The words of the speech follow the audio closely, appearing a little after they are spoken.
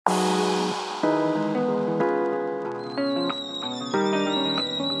Hello,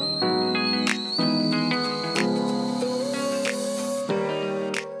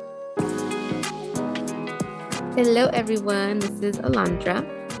 everyone. This is Alondra,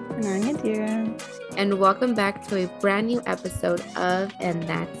 And I'm Yadira. and welcome back to a brand new episode of And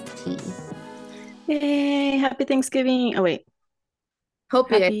That's Tea. Yay! Happy Thanksgiving. Oh wait.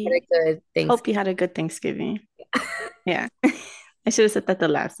 Hope you guys had a Happy good Hope you Thanksgiving. had a good Thanksgiving. Yeah. I should have said that the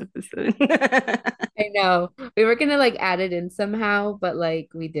last episode. I know we were gonna add it in somehow, but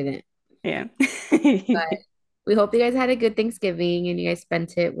we didn't. Yeah. But we hope you guys had a good Thanksgiving and you guys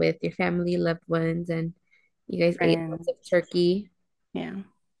spent it with your family, loved ones, and you guys ate lots Friends. of turkey Yeah.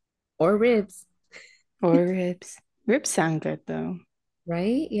 or ribs, Or ribs. Ribs sound good though.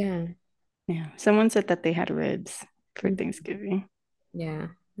 right? Yeah. Yeah. Someone said that they had ribs for Mhm. Thanksgiving. Yeah.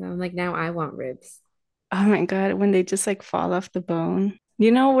 I'm like, now I want ribs. Oh my God, when they just like fall off the bone.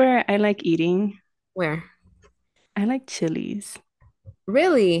 You know where I like eating? Where? I like Chili's.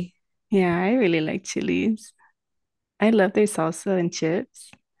 Really? Yeah, I really like Chili's. I love their salsa and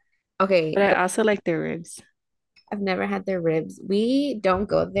chips, Okay, but I also like their ribs. I've never had their ribs. We don't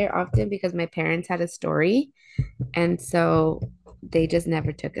go there often because my parents had a story, and so they just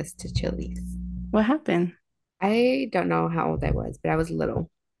never took us to Chili's. What happened? I don't know how old I was, but I was little.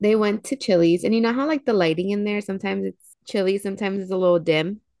 They went to Chili's, and you know how the lighting in there, sometimes it's chilly, sometimes it's a little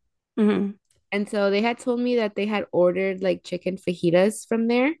dim. Hmm. And so they had told me that they had ordered chicken fajitas from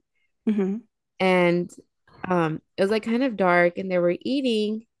there, Hmm. and it was kind of dark, and they were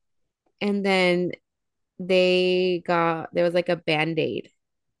eating, and then there was a band-aid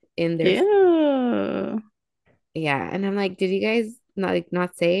in their. Ew. Yeah, and I'm like, did you guys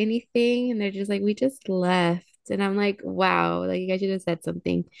not say anything? And they're just like, we just left. And I'm like, wow, you guys should have said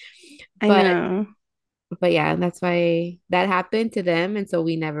something. I But know. but yeah, and that's why that happened to them. And so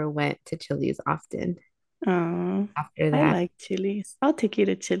we never went to Chili's often Oh, after I that. like Chili's. I'll take you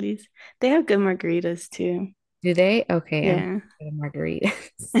to Chili's. They have good margaritas too. Do they? Okay, I'm Yeah. gonna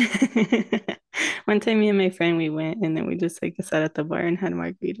margaritas. One time, me and my friend, we went and then we just like sat at the bar and had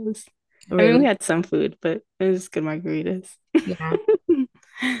margaritas. I mean, we Really? had some food, but it was good margaritas. Yeah.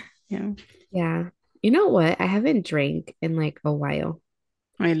 Yeah. Yeah. You know what? I haven't drank in a while.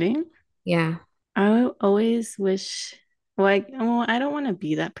 Really? Yeah. I always wish, I don't want to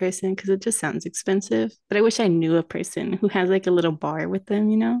be that person because it just sounds expensive, but I wish I knew a person who has like a little bar with them.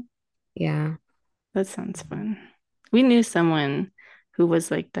 Yeah. That sounds fun. We knew someone who was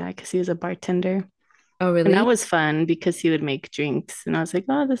like that because he was a bartender. Oh, And that really? was fun because he would make drinks. And I was like,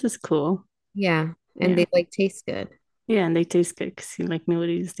 oh, this is cool. Yeah. And Yeah. they taste good. Yeah. And they taste good because he like knew what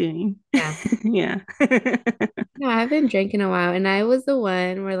he was doing. Yeah. Yeah. No, I haven't drank in a while. And I was the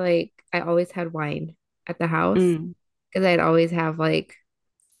one where I always had wine at the house Mm. because I'd always have a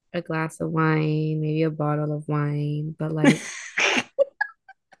glass of wine, maybe a bottle of wine, but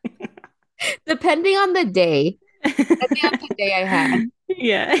depending on the day, depending on the day I had.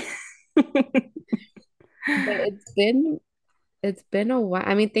 Yeah. But it's been a while.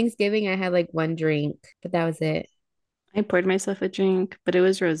 I mean, Thanksgiving I had one drink, but that was it. I poured myself a drink, but it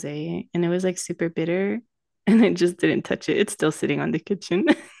was rosé and it was like super bitter. And I just didn't touch it. It's still sitting on the kitchen.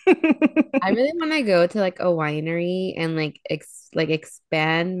 I really want to go to a winery and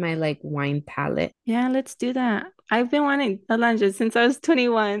expand my wine palette. Yeah, let's do that. I've been wanting Alondra since I was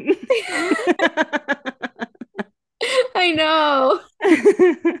 21. I know.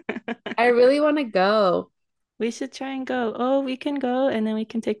 I really want to go. We should try and go. Oh, we can go and then we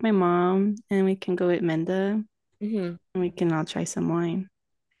can take my mom and we can go with Menda Hmm. and we can all try some wine.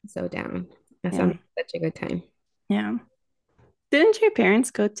 So down. That sounds Yeah. like such a good time. Yeah. Didn't your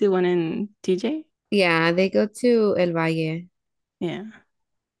parents go to one in TJ? Yeah, they go to El Valle. Yeah.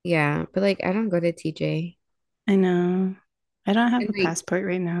 Yeah, but I don't go to TJ. I know. I don't have And a passport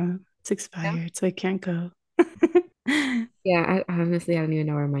right now. It's yeah, expired, so I can't go. yeah, I honestly I don't even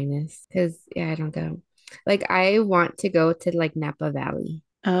know where mine is because yeah, I don't go. I want to go to Napa Valley.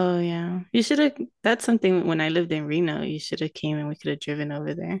 Oh yeah. You should have that's something when I lived in Reno, you should have came and we could have driven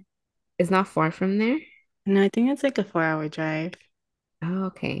over there. It's not far from there. No, I think it's like a 4 hour drive. Oh,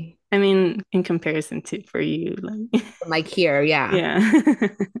 okay. I mean, in comparison to for you, like Here, yeah. yeah.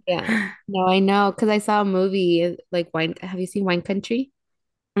 Yeah. No, I know because I saw a movie Wine. Have you seen Wine Country?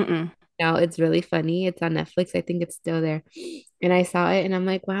 Mm-mm. No, it's really funny. It's on Netflix. I think it's still there. And I saw it and I'm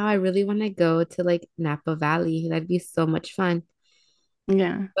like, wow, I really want to go to Napa Valley. That'd be so much fun.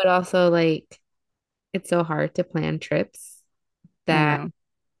 Yeah, But also it's so hard to plan trips I that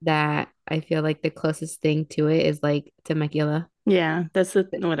know. I feel the closest thing to it is Temecula. Yeah, that's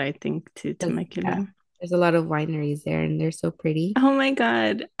what I think too, Yeah, Temecula. There's a lot of wineries there and they're so pretty. Oh my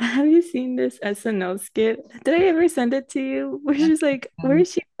God. Have you seen this SNL skit? Did I ever send it to you? Where Yes. she's like, where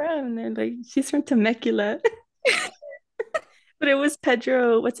is she from? And they're like, she's from Temecula. But it was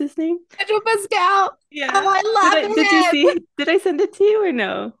Pedro, what's his name? Pedro Pascal. Oh, Yeah. I Did you love him. see? Did I send it to you or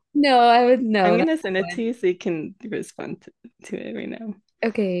no? No, I would I'm know that gonna send it to one. you so you can respond to it right now.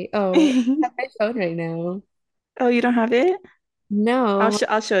 Okay. Oh, I have my phone right now. Oh, you don't have it? No.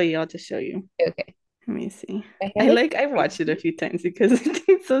 I'll show you. I'll just show you. Okay. Let me see. I feel I've watched it a few times because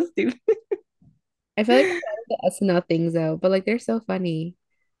it's so stupid. a lot of the SNL things though, but like they're so funny.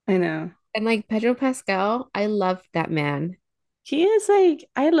 I know. And like Pedro Pascal, I love that man. He is like,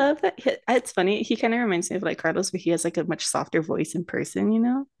 I love that. It's funny. He kind of reminds me of like Carlos, where he has like a much softer voice in person, you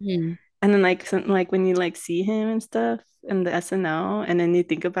know? Hmm. And then like like when you like see him and stuff in the SNL, and then you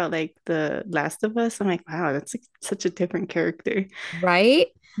think about like the Last of Us, I'm like, wow, that's like such a different character. Right?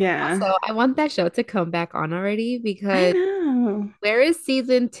 Yeah, Also, I want that show to come back on already I because know. where is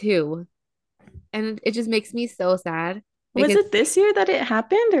season two? And it just makes me so sad Was because it this year that it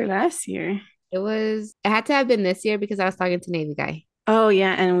happened or last year? it had to have been this year because I was talking to Navy guy. Oh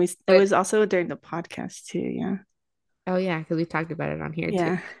yeah, and it But was also during the podcast too. Yeah, oh yeah, because we talked about it on here too.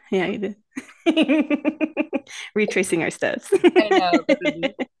 yeah, yeah, you did. Retracing our steps. I know,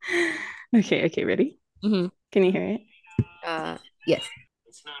 literally. Okay, okay, ready? Hmm. Can you hear it? Yes.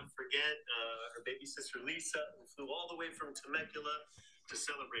 Let's not forget her baby sister Lisa, who flew all the way from Temecula to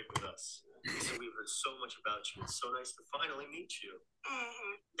celebrate with us. So we've heard so much about you. It's so nice to finally meet you.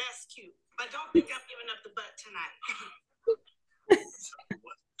 That's cute. But don't think I'm giving up the butt tonight.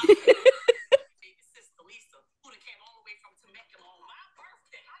 Baby sister Lisa, who done came all the way from Temecula on my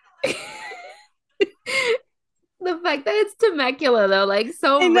birthday. The fact that it's Temecula though, like I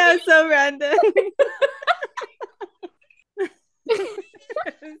so know, so random. This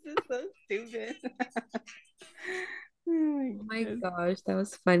is so stupid. Oh my oh my God. gosh, that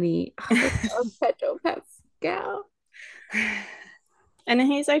was funny. I love Pedro Pascal. And then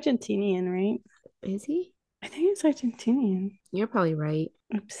he's Argentinian, right? Is he? I think he's Argentinian. You're probably right.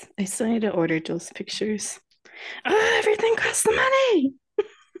 Oops, I still need to order those pictures. Oh, everything costs money.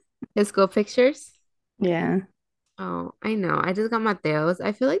 His school pictures? Yeah, Oh, I know. I just got Mateo's.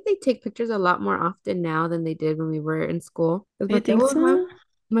 I feel like they take pictures a lot more often now than they did when we were in school. Because you think so?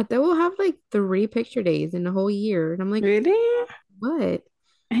 Mateo will have like three picture days in a whole year. And I'm like, Really? what?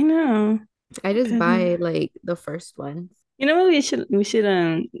 I know. I just But buy like the first ones. you know what we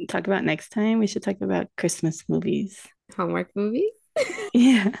should talk about next time? We should talk about Christmas movies. Hallmark movies.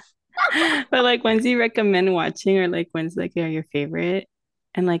 Yeah. But like ones you recommend watching or like ones like are your favorite.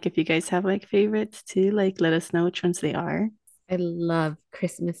 And like if you guys have like favorites too, like let us know which ones they are. I love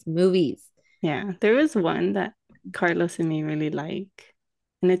Christmas movies. Yeah. There was one that Carlos and me really like.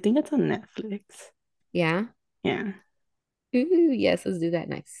 And I think it's on Netflix. Yeah. Yeah. Ooh, yes, let's do that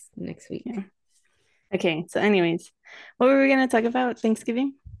next Yeah. week. Okay. So anyways, what were we gonna talk about?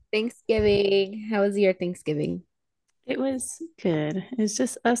 Thanksgiving? Thanksgiving. How was your Thanksgiving? It was good. It was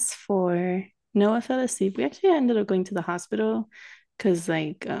just us four. Noah fell asleep. We actually ended up going to the hospital because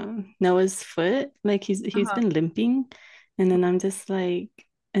like Noah's foot, like he's Uh-huh. been limping. And then I'm just like,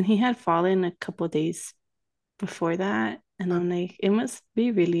 and he had fallen a couple days before that. And Uh, I'm like, it must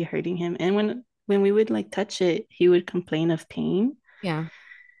be really hurting him. And when we would like touch it, he would complain of pain. yeah.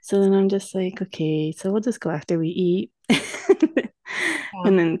 So then I'm just like, okay, so we'll just go after we eat. Yeah.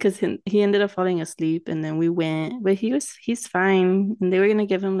 And then because he ended up falling asleep and then we went, but he's fine. And they were gonna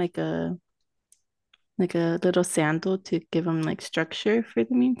give him like a little sandal to give him like structure for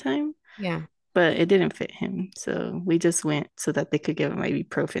the meantime, Yeah. but it didn't fit him. So we just went so that they could give him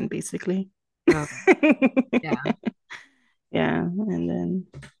ibuprofen basically. Oh, yeah. Yeah, and then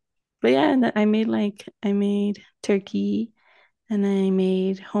but yeah, and then I made turkey and I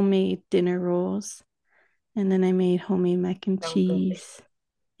made homemade dinner rolls and then I made homemade mac and So good. cheese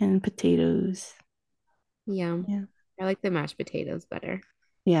and potatoes. Yeah. Yeah. I like the mashed potatoes better.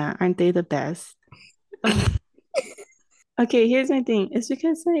 Yeah, aren't they the best? Oh, Okay, here's my thing. It's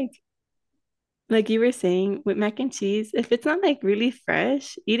because like you were saying with mac and cheese, if it's not like really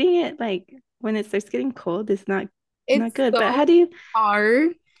fresh, eating it like when it starts getting cold is not it's good. But how so do you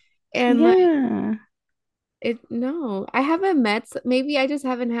hard. And like yeah, no, I haven't maybe I just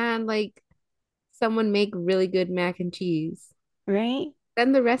haven't had like someone make really good mac and cheese. right?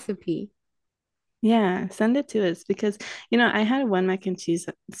 Send the recipe. Yeah, send it to us because I had one mac and cheese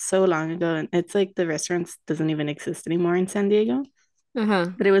so long ago and it's like the restaurant doesn't even exist anymore in San Diego, Uh-huh.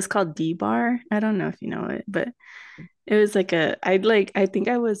 but it was called D Bar. I don't know if you know it, but it was like I think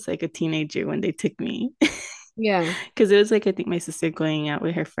I was like a teenager when they took me. Yeah. Because it was like I think my sister going out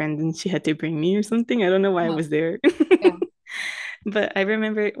with her friend and she had to bring me or something. I don't know why I Uh-huh. was there. Yeah. But I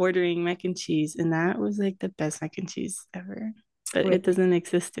remember ordering mac and cheese, and that was like the best mac and cheese ever. But it Really? doesn't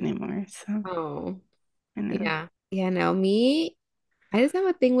exist anymore. So Oh, I know. yeah. Yeah, no, me, I just have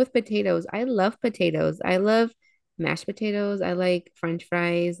a thing with potatoes. I love potatoes. I love mashed potatoes. I like French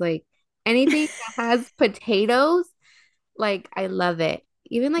fries, like anything that has potatoes, like I love it.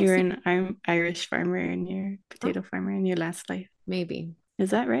 Even like You were sweet, an Irish farmer in your huh? potato farmer in your last life. Maybe.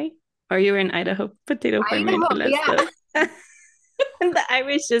 Is that right? Or you were an Idaho potato I farmer in know. your last Yeah. life? And the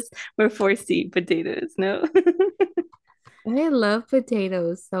Irish just were forced to eat potatoes, no? I love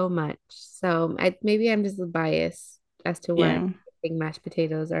potatoes so much. So maybe I'm just biased as to why I Yeah, think mashed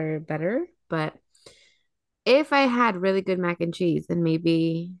potatoes are better. But if I had really good mac and cheese, then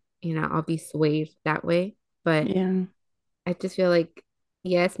maybe, I'll be swayed that way. But yeah. I just feel like,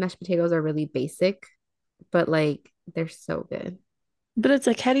 yes, mashed potatoes are really basic, but like they're so good. But it's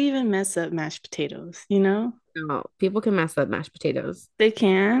like, how do you even mess up mashed potatoes, you know? No, people can mess up mashed potatoes. They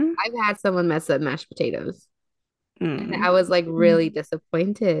can. I've had someone mess up mashed potatoes, and Mm. I was like really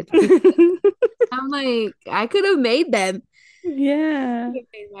disappointed because I'm like, I could have made them. Yeah. Could have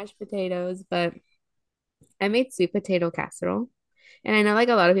made mashed potatoes, but I made sweet potato casserole. And I know like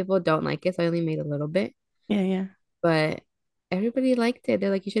a lot of people don't like it, so I only made a little bit, Yeah, yeah. but everybody liked it. They're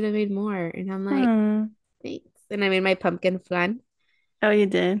like, you should have made more. And I'm like, Oh, thanks. And I made my pumpkin flan. oh, you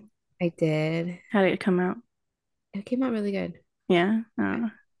did. I did. How did it come out? It came out really good. Yeah. Oh,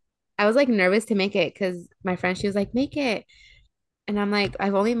 I was like nervous to make it because my friend, she was like, make it. And I'm like,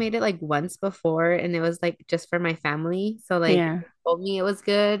 I've only made it like once before, and it was like just for my family. So like yeah. they told me it was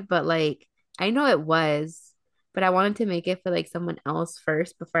good, but like I know it was, but I wanted to make it for like someone else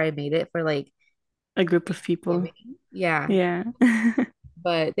first before I made it for like A group of people. Thanksgiving. Yeah. Yeah.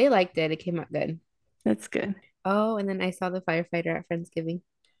 But they liked it. It came out good. That's good. Oh, and then I saw the firefighter at Friendsgiving.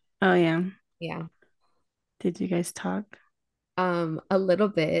 Oh, yeah. Yeah. Did you guys talk? A little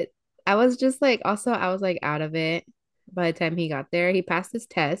bit. I was just like also I was like out of it by the time he got there. He passed his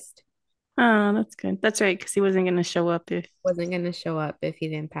test. Oh, that's good. That's right, because he wasn't going to show up if. Wasn't gonna show up if he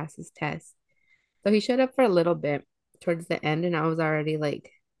didn't pass his test. So he showed up for a little bit towards the end, and I was already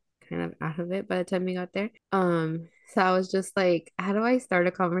like kind of out of it by the time we got there. So I was just like, how do I start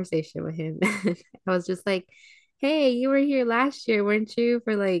a conversation with him? I was just like, hey, you were here last year, weren't you,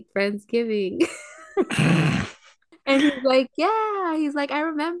 for like Friendsgiving? And he's like, yeah. He's like, I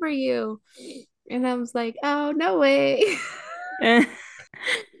remember you. And I was like, oh, no way. He's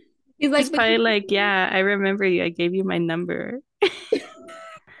He's like, but probably you, like, yeah, I remember you. I gave you my number.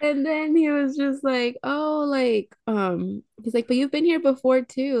 and then he was just like, oh, like, he's like, but you've been here before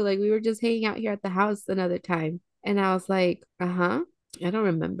too. Like, we were just hanging out here at the house another time. And I was like, uh-huh. I don't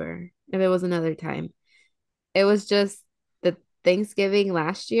remember if it was another time. It was just the Thanksgiving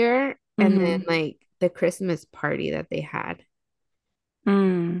last year and then Mm-hmm. like the Christmas party that they had.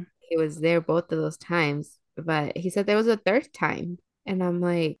 Mm. He was there both of those times, but he said there was a third time. And I'm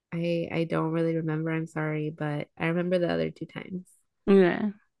like, I don't really remember. I'm sorry, but I remember the other two times. Yeah.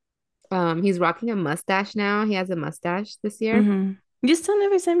 He's rocking a mustache now. He has a mustache this year. Mm-hmm. You still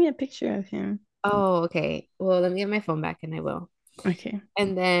never sent me a picture of him. Oh, okay. Well, let me get my phone back and I will. Okay.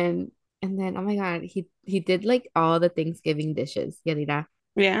 And then oh my God, he did like all the Thanksgiving dishes, Yadira.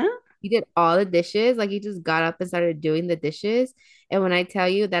 Yeah? He did all the dishes. Like he just got up and started doing the dishes. And when I tell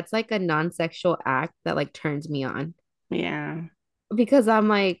you that's like a non-sexual act that like turns me on Yeah. because I'm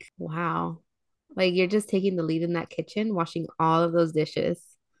like, wow, like you're just taking the lead in that kitchen, washing all of those dishes.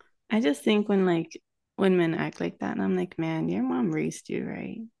 I just think when men act like that, and I'm like, man, your mom raised you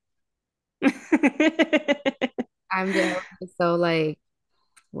right. I'm just so like,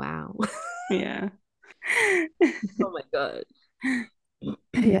 wow. Yeah. Oh my God.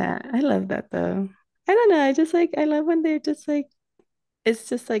 Yeah, I love that though. I don't know. I just like I love when they're just like it's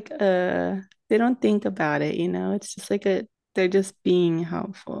just like they don't think about it, you know? It's just like a they're just being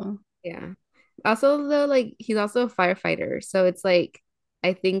helpful. Yeah. Also, though, like he's also a firefighter, so it's like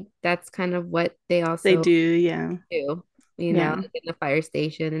I think that's kind of what they They also do, yeah. do, Yeah. like in the fire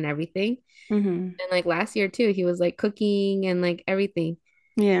station and everything. Hmm. And like last year too, he was like cooking and like everything.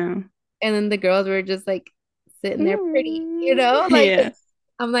 Yeah. And then the girls were just like sitting there pretty, Mm. like Yeah.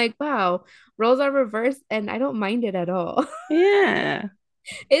 I'm like, wow, roles are reversed and I don't mind it at all. Yeah.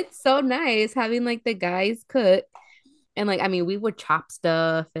 It's so nice having like the guys cook and like I mean, we would chop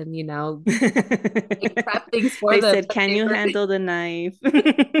stuff and like prep things for They them, said, "Can you handle the knife?"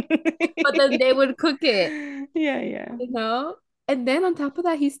 but then they would cook it, Yeah, yeah. you know? And then on top of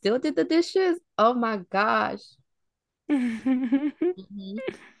that, he still did the dishes. Oh my gosh. Mhm.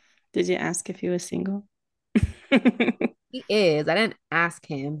 Did you ask if he was single? He is. I didn't ask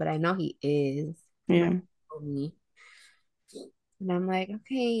him, but I know he is. Somebody Yeah. told me. And I'm like,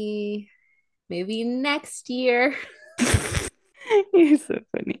 okay, maybe next year. You're so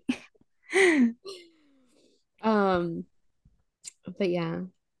funny. Um, but yeah,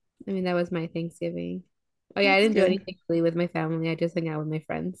 I mean that was my Thanksgiving. Oh yeah, I That's didn't do good. anything really with my family. I just hung out with my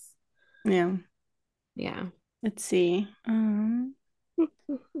friends. Yeah. Yeah. Let's see.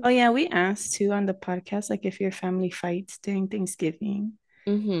 Oh yeah, we asked too on the podcast, like if your family fights during Thanksgiving.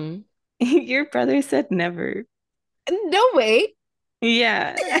 Mm-hmm. Your brother said never. No way.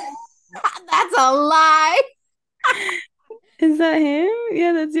 Yeah. That's a lie. Is that him?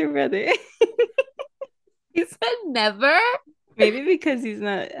 Yeah, that's your brother. He said never. Maybe because he's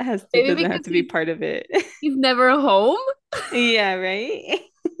not has to Maybe doesn't have because to be part of it. he's never home. Yeah, right?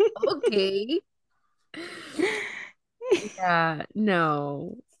 Okay. Yeah,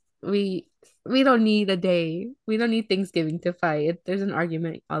 no. We we don't need a day. We don't need Thanksgiving to fight. There's an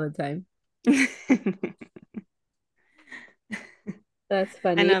argument all the time. That's I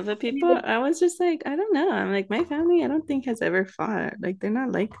funny. know, but people, I was just like, I don't know. I'm like, my family, I don't think has ever fought. Like, they're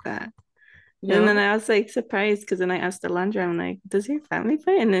not like that. And then No? I was like surprised because then I asked Alondra, I'm like, does your family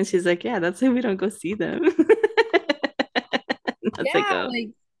fight? And then she's like, yeah, that's why we don't go see them. I was like, Yeah, oh, like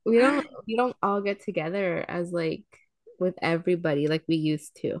we don't all get together as like with everybody like we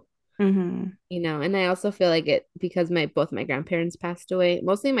used to, mm-hmm. And I also feel like it because my both my grandparents passed away,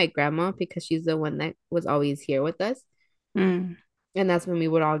 mostly my grandma because she's the one that was always here with us. Mm, And that's when we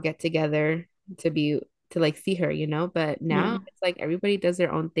would all get together to be to like see her. But now yeah, it's like everybody does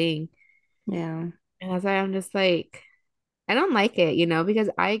their own thing. yeah, And that's why I'm just like I don't like it, because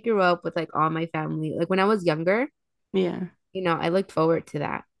I grew up with like all my family. Like when I was younger, yeah, I looked forward to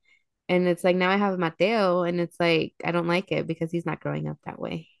that. And it's like now I have Mateo, and it's like I don't like it because he's not growing up that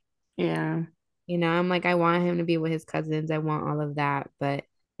way. yeah. I'm like, I want him to be with his cousins. I want all of that, but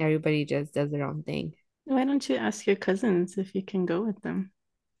everybody just does their own thing. Why don't you ask your cousins if you can go with them?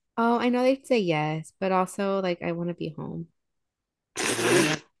 Oh, I know they'd say yes, but also like I want to be home.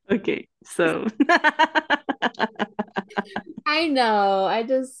 Okay, so I know. I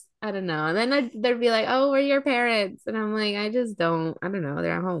don't know. And then they'd be like, "Oh, where are your parents?" And I'm like, I don't know.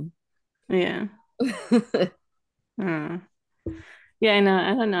 They're at home. yeah. Uh, yeah, I know.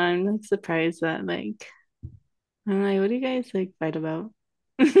 I don't know. I'm like surprised that like I'm like, what do you guys like fight about?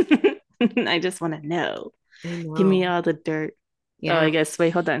 I just want to know. I Give me know. all the dirt. Oh, Yeah. I guess.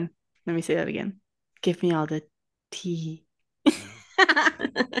 Wait, hold on. Let me say that again. Give me all the tea.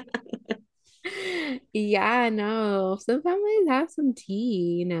 Yeah, no. Some families have some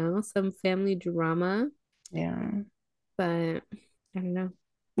tea, some family drama, Yeah. but I don't know.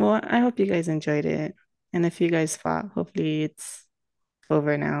 Well, I hope you guys enjoyed it. And if you guys fought, hopefully it's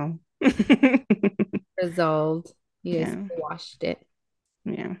over now. Resolved. You guys Yeah. washed it.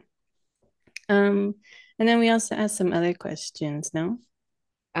 Yeah. Um, and then we also asked some other questions, no?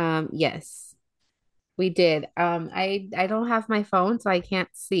 Yes, we did. I don't have my phone, so I can't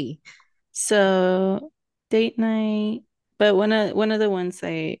see. So date night, but one of the ones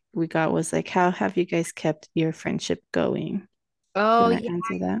we got was like, how have you guys kept your friendship going? Do Oh, you want yeah, to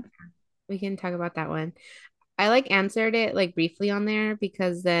answer that? we can talk about that one. I like answered it like briefly on there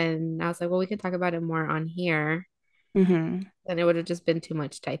because then I was like, well, we can talk about it more on here. Mm-hmm. Then it would have just been too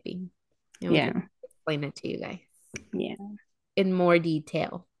much typing. And we can Yeah. explain it to you guys Yeah. in more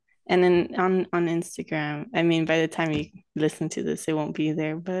detail. And then on Instagram, I mean, by the time you listen to this, it won't be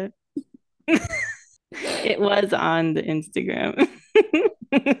there, but it was on the Instagram.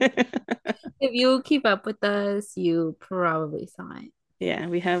 If you keep up with us, you probably saw it. Yeah,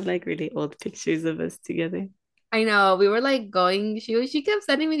 we have like really old pictures of us together. I know we were like going. She kept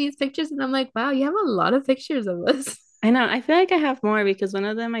sending me these pictures, and I'm like, wow, you have a lot of pictures of us. I know. I feel like I have more because one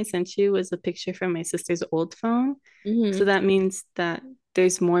of them I sent you was a picture from my sister's old phone. So Hmm. that means that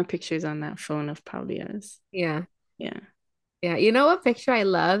there's more pictures on that phone of probably us. Yeah, Yeah. yeah. You know what picture I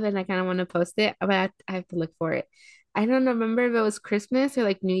love, and I kind of want to post it, but I have to look for it. I don't remember if it was Christmas or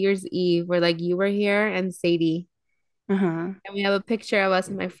like New Year's Eve, where like you were here and Sadie, Uh-huh. and we have a picture of us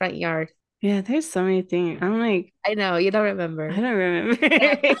in my front yard. Yeah, there's so many things. I'm like, I know you don't I remember. don't Yeah. remember.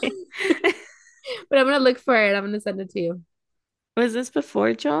 But I'm gonna look for it. I'm gonna send it to you. Was this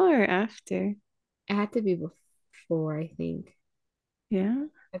before Joel or after? It had to be before, I think. Yeah.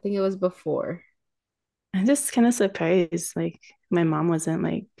 I think it was before. I'm just kind of surprised. Like, my mom wasn't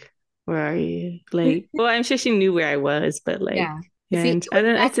like, where are you? Like, well, I'm sure she knew where I was, but like, Yeah. yeah, See, and I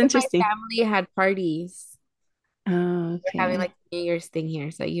don't, that's it's when my interesting. family had parties. Oh, We're having okay. like New Year's thing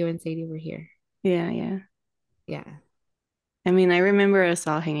here. So you and Sadie were here. Yeah, yeah. Yeah. I mean, I remember us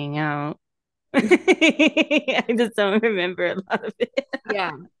all hanging out. I just don't remember a lot of it.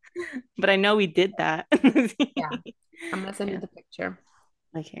 Yeah, But I know we did that. yeah. I'm gonna send you Yeah. the picture.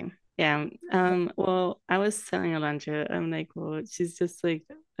 Okay. Yeah. Well, I was telling Alondra, I'm like, well, she's just like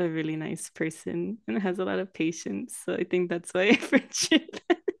a really nice person and has a lot of patience. So I think that's why our friendship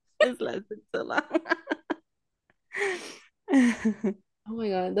has lasted so long. Oh my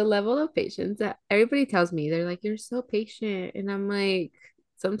God, the level of patience that everybody tells me, they're like, you're so patient. And I'm like,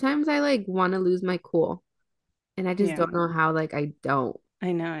 sometimes I like want to lose my cool. And I just Yeah, don't know how, like, I don't.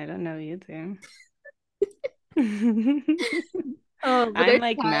 I know. I don't know either. Oh, but I'm there's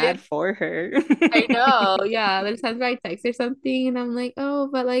like times mad for her. I know. Yeah, there's times where I text her something and I'm like, oh,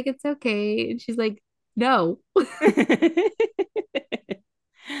 but like, it's okay. And she's like, no.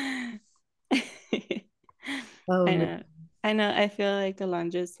 Oh I no. know. I know. I feel like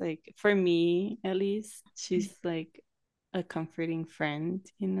Alondra's like, for me at least, she's like a comforting friend,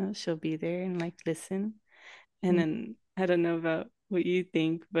 you know, she'll be there and like listen. And then I don't know about what you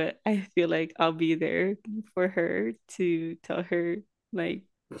think, but I feel like I'll be there for her to tell her, like,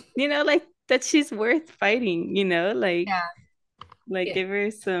 you know, like that she's worth fighting, you know, Yeah. like Yeah. give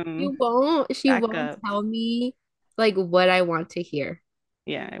her some She won't backup. tell me like what I want to hear.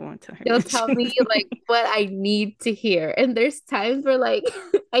 Yeah, I won't tell her She'll what tell she me wants. like what I need to hear. And there's times where like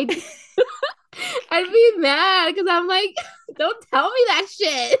I I'd be mad because I'm like, don't tell me that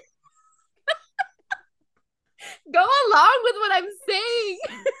shit. Go along with what I'm saying.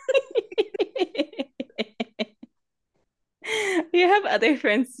 You have other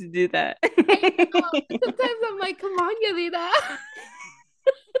friends to do that. I know. Sometimes I'm like, come on, Yadira.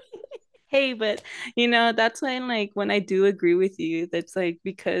 Hey, but you know, that's when like when I do agree with you, that's like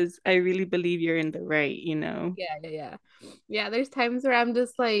because I really believe you're in the right, you know. Yeah, yeah, yeah. Yeah, there's times where I'm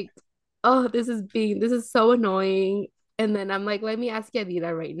just like, oh, this is so annoying. And then I'm like, let me ask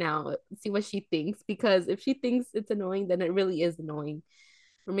Yadira right now, see what she thinks. Because if she thinks it's annoying, then it really is annoying.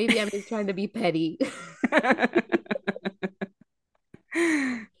 Or maybe I'm just trying to be petty.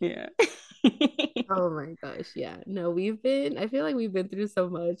 Yeah. Oh my gosh, yeah. No, I feel like we've been through so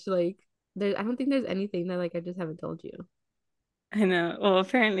much. Like, I don't think there's anything that like I just haven't told you. I know. Well,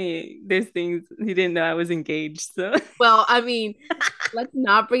 apparently there's things he didn't know I was engaged, so Well, I mean, let's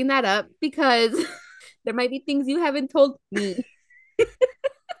not bring that up because there might be things you haven't told me.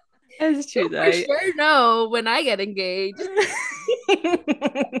 that's true You'll though. for sure know when I get engaged.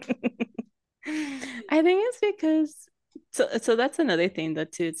 I think it's because so that's another thing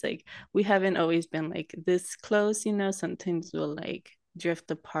that too. It's like we haven't always been like this close, you know. Sometimes we'll like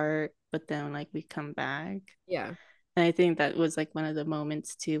drift apart, but then like we come back. Yeah. And I think that was like one of the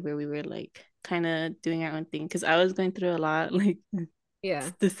moments too where we were like kind of doing our own thing because I was going through a lot like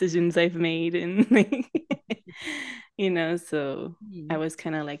Yeah. decisions I've made and like you know, so I Mhm. was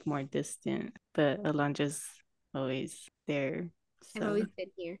kind of like more distant, but Alondra's always there. I've So always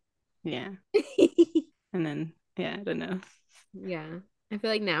been here. yeah. And then yeah, I don't know. Yeah. I feel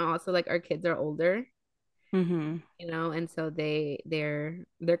like now also like our kids are older, Mm-hmm. and so they're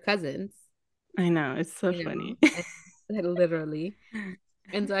cousins, I know, it's so you know, funny. and literally.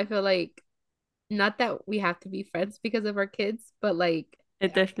 And so I feel like not that we have to be friends because of our kids, but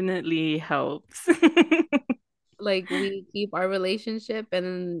It definitely helps. like we keep our relationship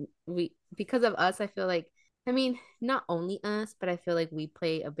and we because of us, I feel like I mean, not only us, but I feel like we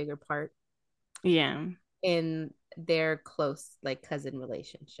play a bigger part Yeah. in their close like cousin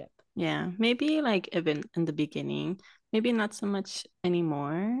relationship. Yeah. Maybe like even in the beginning, maybe not so much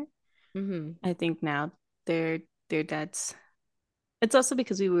anymore. Mm-hmm. I think now their their dads it's also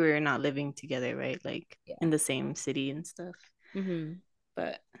because we were not living together, right? Like Yeah. in the same city and stuff. Mm-hmm.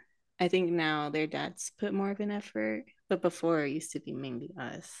 But I think now their dads put more of an effort. But before it used to be mainly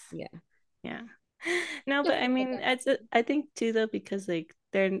us. Yeah. Yeah. No, Yeah, but I stuff like mean, that. I think too though because like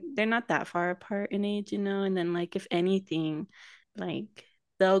they're not that far apart in age, you know, and then like if anything, like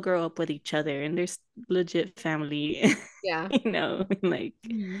they'll grow up with each other and there's legit family, Yeah. you know, like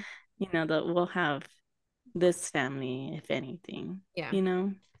Mhm. you know that we'll have this family if anything, Yeah. you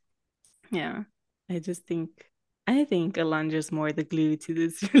know. Yeah. I just think I think Alondra's more the glue to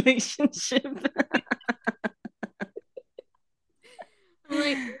this relationship. I'm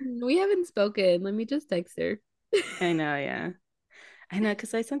like, we haven't spoken. Let me just text her. I know, yeah. I know,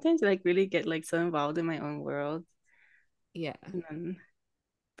 because I sometimes like really get like so involved in my own world. Yeah. And then,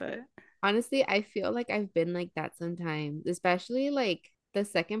 but Honestly, I feel like I've been like that sometimes, especially like the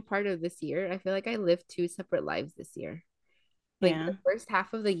second part of this year. I feel like I lived two separate lives this year. Like the yeah, first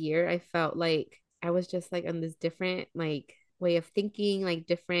half of the year, I felt like I was just like on this different like way of thinking, like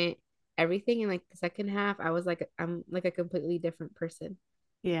different everything. And like the second half, I'm like a completely different person.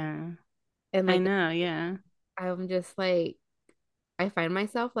 yeah. And I like know, yeah. I'm just like I find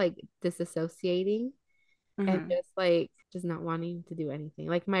myself like disassociating and Uh-huh. just like just not wanting to do anything.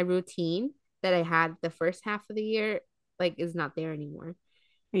 Like my routine that I had the first half of the year like is not there anymore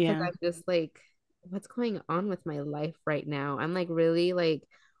because Yeah. I'm just like what's going on with my life right now? I'm like really like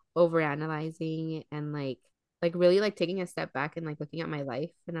overanalyzing and like really like taking a step back and like looking at my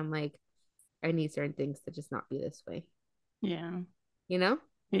life and I'm like I need certain things to just not be this way, Yeah. you know?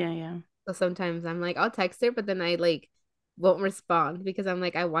 Yeah, yeah. So sometimes I'm like, I'll text her, but then I like won't respond because I'm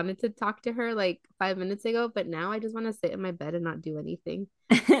like, I wanted to talk to her like 5 minutes ago, but now I just want to sit in my bed and not do anything.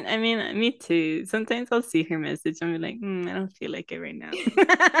 I mean, me too. Sometimes I'll see her message and be like, I don't feel like it right now.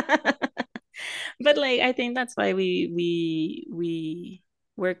 But like I think that's why we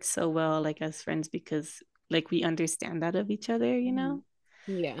work so well like as friends because like we understand that of each other, you Mhm. know?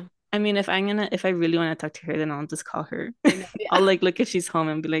 Yeah, I mean, if I really want to talk to her, then I'll just call her. I know. I'll Yeah, like look if she's home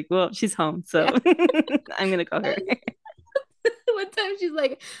and be like, well, she's home, so yeah. I'm gonna call her. One time she's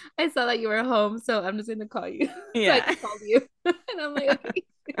like, I saw that you were home, so I'm just gonna call you. So I Yeah. just called you. And I'm like, okay,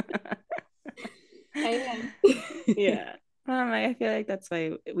 I am. Yeah. Like, I feel like that's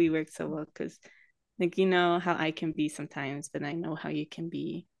why we work so well because like you know how I can be sometimes, but I know how you can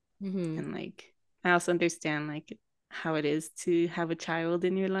be. Hmm. And like I also understand like how it is to have a child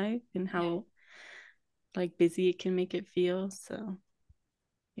in your life and Yeah, how like busy it can make it feel. So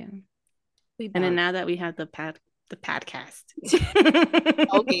yeah. we And then balance. now that we have the podcast.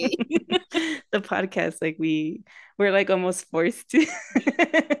 Okay. The podcast, like we're like almost forced to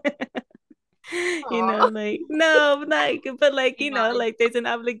Aw, like no, like but like, I know. like there's an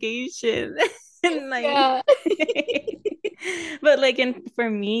obligation. And like Yeah. but like and for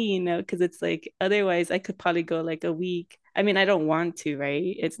me, because it's like otherwise I could probably go like a week. I mean, I don't want to,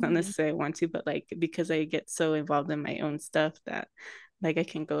 right? It's not Mhm. necessarily I want to, but like because I get so involved in my own stuff that like I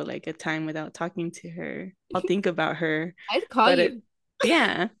can go like a time without talking to her. I'll think about her, I'd call but it you.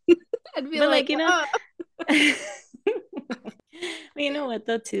 yeah. I'd be But like, like, oh, you know what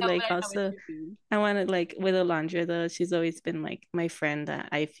though too, no, but like I know what also you mean. I wanted like with Alondra though, she's always been like my friend that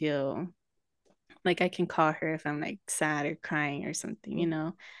I feel like I can call her if I'm like sad or crying or something,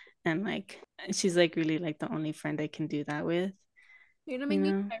 and like she's like really like the only friend I can do that with, You're gonna you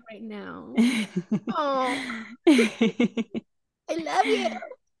make me know. cry right now. Oh, I love you.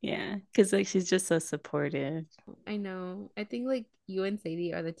 Yeah, because like she's just so supportive. I know. I think like you and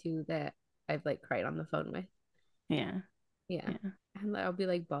Sadie are the two that I've like cried on the phone with. Yeah, Yeah. yeah. And I'll be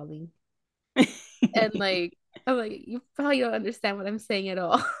like bawling. And like I'm like, you probably don't understand what I'm saying at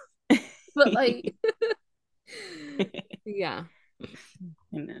all. But like yeah.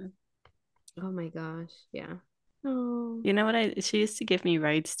 You know. Oh my gosh. Yeah. Oh. You know what she used to give me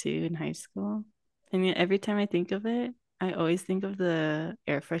rides to in high school. And every time I think of it, I always think of the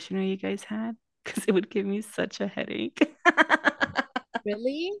air freshener you guys had because it would give me such a headache.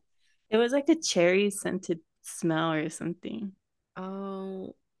 Really? It was like a cherry scented smell or something.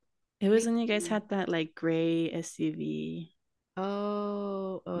 Oh, It was when you guys maybe. had that like gray SUV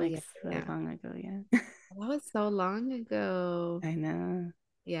Oh, oh like yeah, so yeah. long ago, yeah. That was so long ago. I know.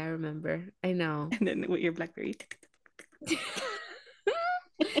 Yeah, I remember. I know. And then with your BlackBerry. I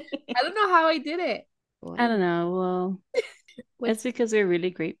don't know how I did it. What? I don't know. Well, What's it's because we're really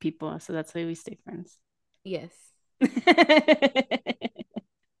great people, so that's why we stay friends. yes.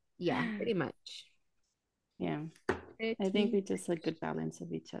 Yeah, pretty much. Yeah. I think Pretty we just a good balance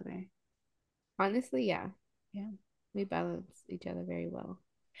of each other. honestly, yeah. Yeah. We balance each other very well.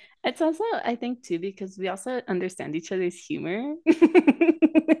 It's also, I think, too, because we also understand each other's humor.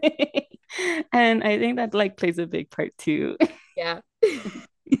 And I think that like plays a big part too. Yeah.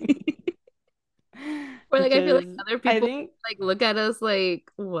 Or like I feel like Because other I people think, like look at us like,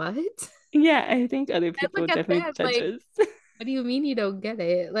 what? yeah, I think other I people look at definitely them judge like, us. what do you mean you don't get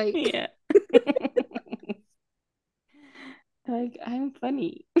it? Like Yeah. Like, I'm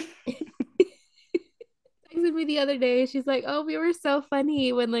funny. texted me the other day. She's like, "Oh, we were so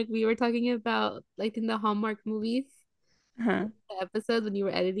funny when like we were talking about like in the Hallmark movies, Uh-huh. the episodes when you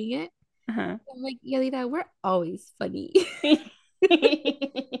were editing it." Uh-huh. I'm like, Yalita, we're always funny.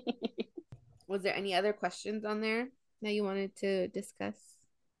 Was there any other questions on there that you wanted to discuss?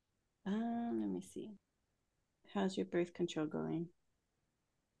 Let me see. How's your birth control going?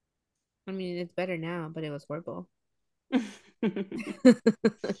 I mean, it's better now, but it was horrible.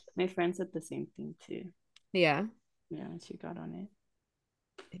 My friend said the same thing too. Yeah. Yeah, she got on it.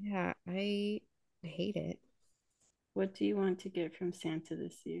 Yeah, I hate it. What do you want to get from Santa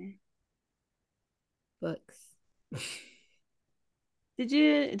this year? Books. Did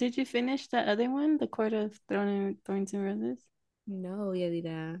you finish that other one, The Court of Thorns and Roses? No,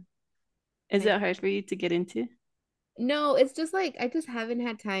 Yalita. Is I, it hard for you to get into? no, it's just like I just haven't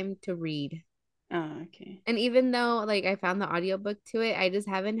had time to read. Oh, okay. And even though like I found the audiobook to it, I just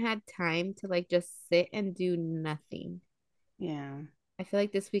haven't had time to like just sit and do nothing. Yeah. I feel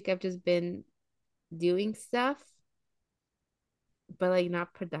like this week I've just been doing stuff, but like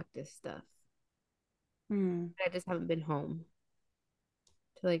not productive stuff. Hmm. I just haven't been home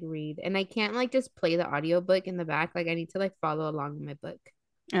to like read. And I can't like just play the audiobook in the back. Like I need to like follow along in my book.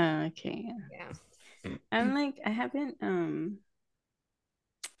 Oh, okay. Yeah. Yeah. I'm like, I haven't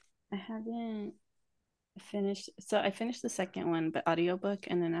finished. So I finished the second one, but audiobook,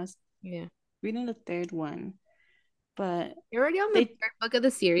 and then I was Yeah. reading the third one. But You're already on the they, third book of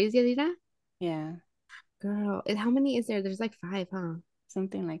the series, Yadira? yeah, Girl, how many is there? There's like five, huh?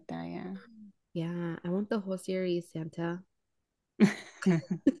 something like that. Yeah. Yeah, I want the whole series, Santa.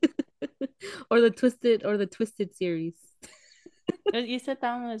 Or the twisted series. You said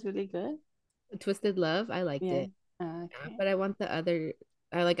that one was really good. Twisted Love, I liked Yeah. it. Oh, Yeah, okay. but I want the other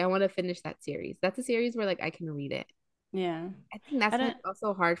I want to finish that series. That's a series where like I can read it. Yeah. I think I that's why don't. it's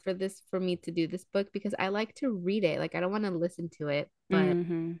also hard for me to do this book because I like to read it. Like I don't want to listen to it,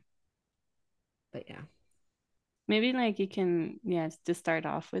 Mm-hmm. but yeah. Maybe like you can, yeah, just start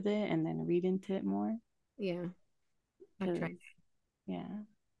off with it and then read into it more. Yeah. I tried. Cause yeah.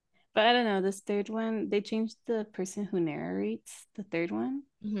 But I don't know, this third one, they changed the person who narrates the third one.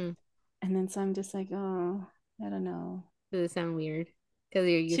 Mm-hmm. And then so I'm just like, oh, I don't know. Does it sound weird? Because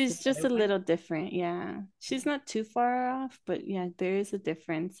you're used to She's the just other a one? little different. Yeah. She's not too far off, but yeah, there is a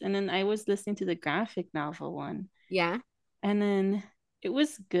difference. And then I was listening to the graphic novel one. Yeah. And then it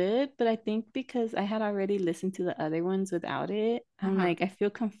was good, but I think because I had already listened to the other ones without it, I'm Uh-huh. like, I feel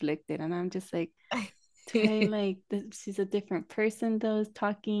conflicted. And I'm just like, do I like she's a different person though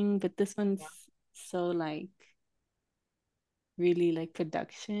talking, but this one's so like really like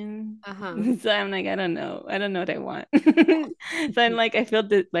production. Uh-huh. So I'm like, I don't know. I don't know what I want. So I'm like, I feel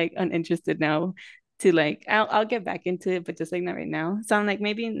like uninterested now to like I'll get back into it, but just like not right now. So I'm like,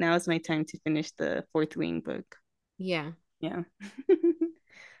 maybe now is my time to finish the Fourth Wing book. Yeah. Yeah.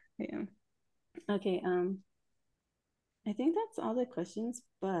 Yeah. Okay. I think that's all the questions,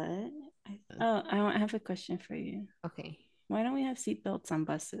 but I have a question for you. Okay. Why don't we have seatbelts on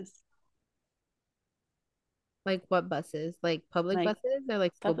buses? Like what buses? Like public Like buses or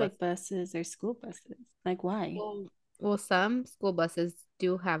like school public buses? buses or school buses? Like why? Well, some school buses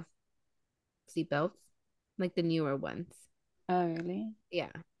do have seatbelts, like the newer ones. Oh, really?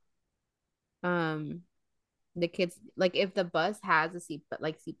 Yeah. Um, the kids like if the bus has a seat but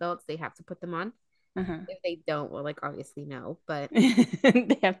like seatbelts, they have to put them on. Uh-huh. If they don't, well, like obviously no. But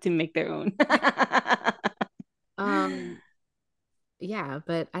They have to make their own. um, yeah,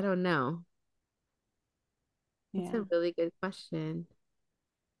 but I don't know. That's Yeah. a really good question.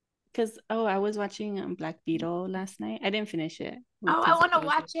 Because I was watching Black Beetle last night. I didn't finish it Oh, I because want to it was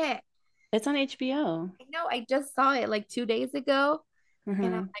watch it. it's on HBO. I know I just saw it like 2 days ago, and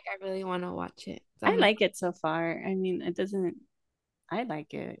I'm Uh-huh. like, I really want to watch it. So I I'm like, like it so far. I mean, it doesn't I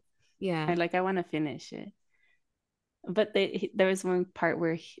like it. yeah. I want to finish it. But there was one part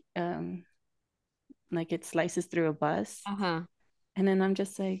where like it slices through a bus, Uh-huh. and then I'm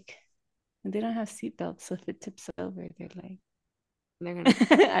just like, they don't have seatbelts, so if it tips over, they're like, They're gonna,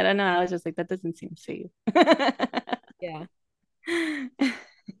 I don't know. I was just like, that doesn't seem safe. yeah.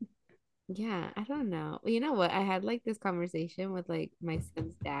 Yeah, I don't know. You know what? I had like this conversation with like my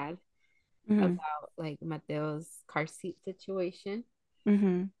son's dad Hmm. about like Mateo's car seat situation.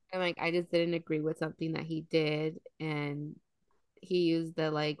 Hmm. And like I just didn't agree with something that he did. And he used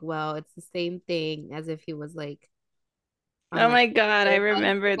the like, well, it's the same thing as if he was like on Oh like my God, I school bus,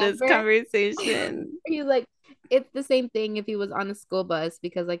 remember this remember? conversation. He was like, it's the same thing if he was on a school bus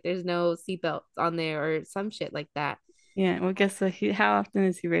because like there's no seatbelts on there or some shit like that. Yeah, well, guess what? How often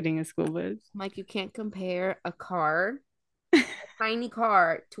is he riding a school bus? I'm like, you can't compare a car, a tiny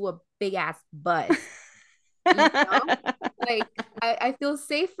car, to a big ass bus. You know? Like I feel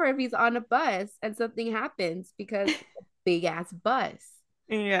safer if he's on a bus and something happens because it's a big ass bus,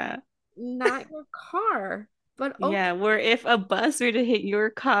 Yeah. not your car. But okay. Yeah, where if a bus were to hit your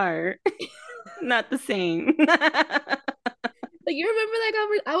car, not the same. Like you remember that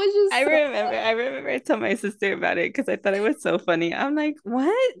conversation? I was just so I remember I told my sister about it because I thought it was so funny. I'm like,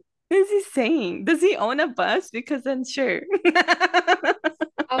 what is he saying? Does he own a bus? Because then sure.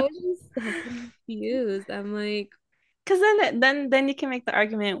 I was just so confused. I'm like, Because then you can make the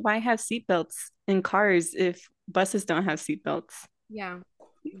argument, why have seatbelts in cars if buses don't have seatbelts? yeah,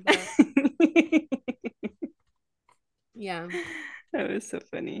 but yeah, That was so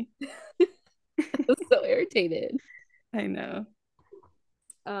funny. I was so irritated. I know.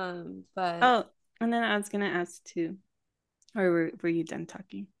 But Oh, and then I was gonna ask too, or were you done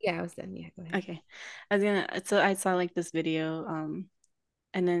talking? yeah, I was done. Yeah, go ahead. Okay. I was gonna, so I saw like this video,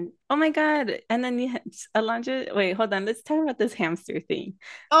 and then oh my God, and then you had Alondra, wait, hold on, let's talk about this hamster thing.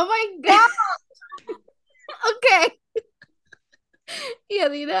 Oh my God. Okay. Yeah,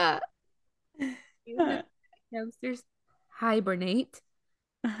 Lena. You know, Uh, hamsters hibernate.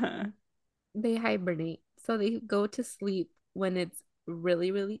 uh-huh. They hibernate. So they go to sleep when it's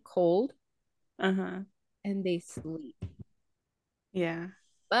really, really cold Uh-huh. and they sleep. Yeah.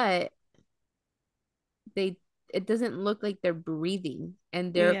 But they it doesn't look like they're breathing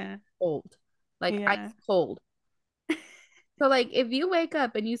and they're Yeah. cold. Like ice Yeah. cold. So like if you wake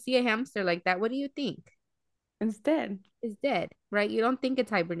up and you see a hamster like that, what do you think? Instead. It's dead, right? You don't think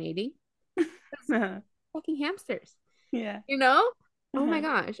it's hibernating. It's Uh-huh. fucking hamsters, Yeah. you know? Oh my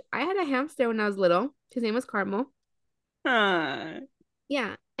Uh-huh. gosh. I had a hamster when I was little. His name was Carmel. Uh.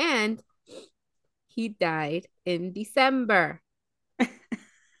 Yeah. And he died in December.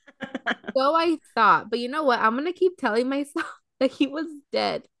 So I thought, but you know what? I'm gonna keep telling myself that he was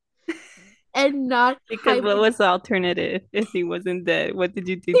dead and not Because what hibernating. was the alternative if he wasn't dead? What did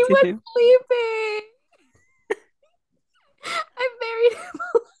you do He to was him? sleeping. I buried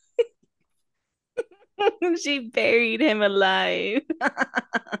him. She buried him alive.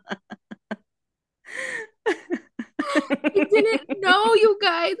 I didn't know, you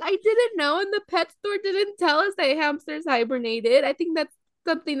guys. I didn't know, and the pet store didn't tell us that hamsters hibernated. I think that's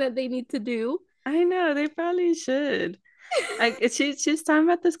something that they need to do. I know they probably should. Like she's talking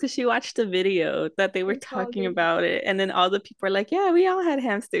about this because she watched a video that they were It's all talking good. about it, and then all the people are like, "Yeah, we all had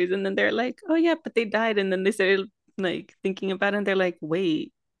hamsters," and then they're like, "Oh yeah, but they died," and then they started like thinking about it, and they're like,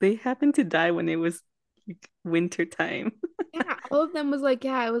 "Wait, they happened to die when it was like winter time." Yeah, all of them was like,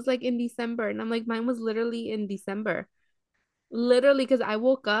 yeah, it was like in December. And I'm like, mine was literally in December. Literally, because I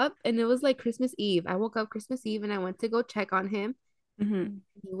woke up and it was like Christmas Eve. I woke up Christmas Eve and I went to go check on him. Hmm.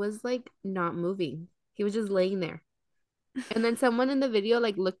 He was like not moving. He was just laying there. And then someone in the video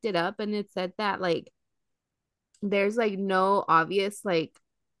like looked it up and it said that like there's like no obvious like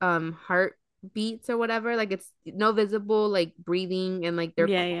heart beats or whatever. Like it's no visible like breathing and like they're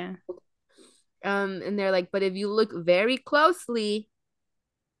Yeah, cold. yeah, And they're like, but if you look very closely,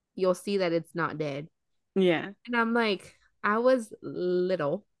 you'll see that it's not dead. yeah, And I'm like, I was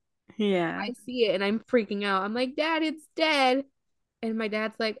little. yeah. I see it and I'm freaking out. I'm like, Dad, it's dead. And my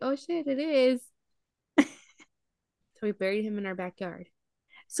dad's like, oh shit, it is. So we buried him in our backyard.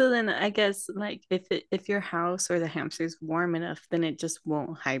 So then I guess like if your house or the hamster's warm enough, then it just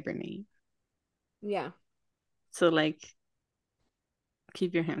won't hibernate. Yeah. So like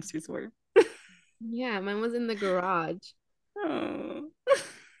keep your hamsters warm. Yeah, mine was in the garage. Oh.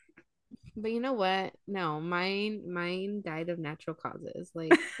 But you know what? No, mine died of natural causes.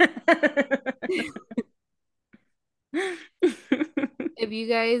 Like if you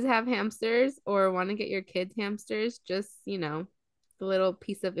guys have hamsters or want to get your kids hamsters, just, a little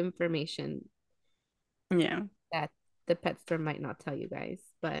piece of information Yeah. that the pet store might not tell you guys.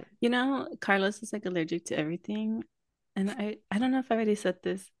 But You know, Carlos is like allergic to everything. And I don't know if I already said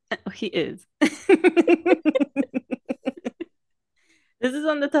this. Oh, he is. This is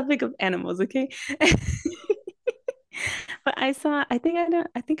on the topic of animals, okay? But I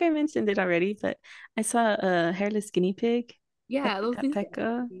think I mentioned it already, but I saw a hairless guinea pig at, yeah, those at things are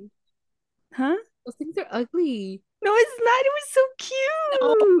Petco. ugly. Huh? Those things are ugly. No, it's not. It was so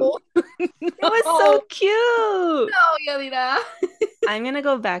No. cute. It was so No. cute. No, Yalina. I'm gonna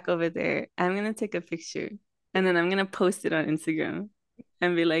go back over there. I'm gonna take a picture and then I'm gonna post it on Instagram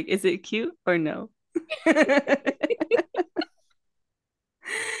and be like, is it cute or no?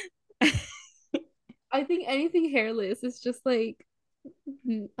 I think anything hairless is just like,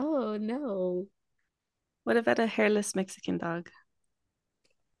 oh no. What about a hairless Mexican dog?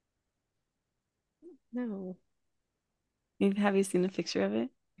 No. Have you seen a picture of it?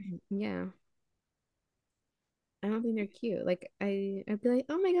 Yeah. I don't think they're cute. Like I'd be like,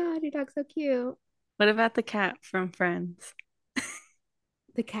 oh my God, your dog's so cute. What about the cat from Friends?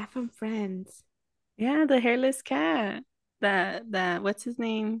 The cat from Friends. Yeah, the hairless cat that what's his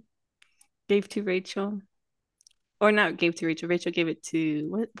name gave to Rachel. Or not gave to Rachel. Rachel gave it to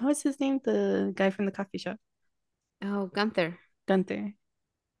what was his name? The guy from the coffee shop. Oh, Gunther. Gunther.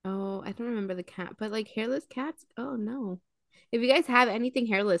 Oh, I don't remember the cat, but like hairless cats. Oh no. If you guys have anything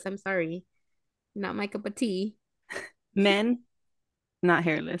hairless, I'm sorry. Not my cup of tea. Men, not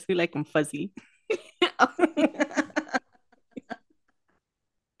hairless. We like them fuzzy.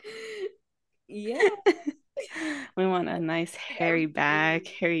 Yeah. We want a nice hairy back,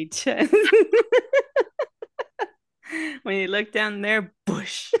 hairy chest. When you look down there, boy.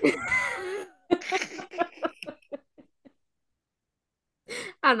 whoosh.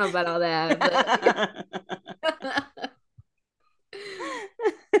 I don't know about all that, but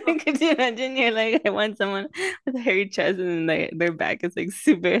Could you imagine you're like, I want someone with a hairy chest and then their back is like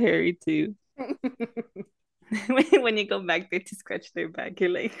super hairy too. When you go back there to scratch their back, you're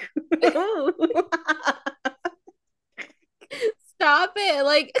like, stop it.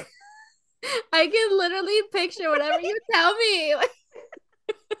 Like I can literally picture whatever you tell me. Like,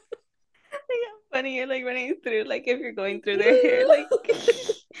 how funny you're like running through, like if you're going through their hair, like you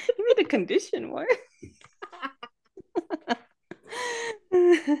need to condition more.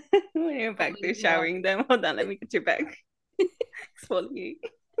 When you're back oh there my God. showering them. Hold on, let me get your back. Exfoliate.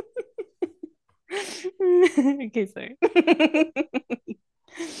 Okay, sorry.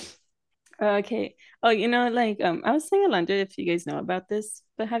 Okay. Oh, I was saying, Alondra, if you guys know about this,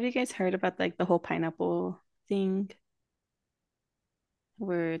 but have you guys heard about like the whole pineapple thing?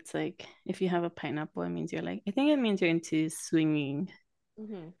 Where it's like if you have a pineapple, it means you're like, I think it means you're into swinging.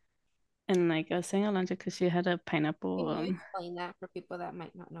 Mhm. And like I was saying, Alondra, because she had a pineapple, Can you explain that for people that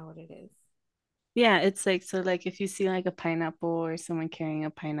might not know what it is? yeah, it's like so like if you see like a pineapple or someone carrying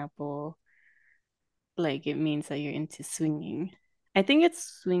a pineapple, like it means that you're into swinging. I think it's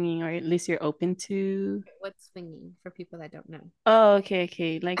swinging, or at least you're open to. What's swinging for people that don't know? Oh, okay,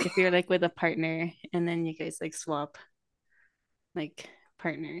 okay. Like if you're like with a partner and then you guys like swap like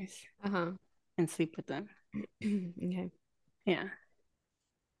partners Uh-huh. and sleep with them. Okay. Yeah.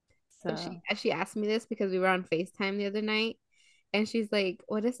 So So she asked me this because we were on FaceTime the other night, and she's like,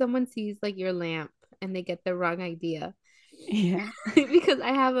 "What if someone sees like your lamp and they get the wrong idea?" yeah. Because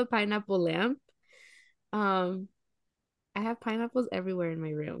I have a pineapple lamp. Um, I have pineapples everywhere in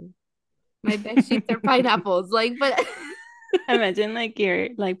my room. My bed sheets are pineapples. Like, but Imagine like you're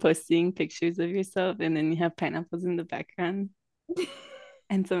like posting pictures of yourself and then you have pineapples in the background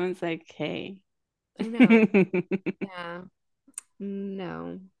and someone's like, hey. I know. Yeah.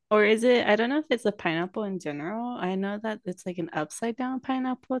 No. Or is it, I don't know if it's a pineapple in general. I know that it's like an upside down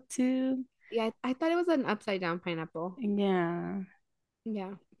pineapple too. Yeah, I thought it was an upside down pineapple. Yeah.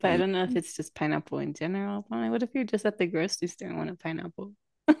 Yeah. But I don't know if it's just pineapple in general. I'm like, what if you're just at the grocery store and want a pineapple?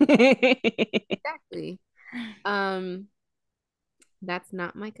 Exactly. Um, that's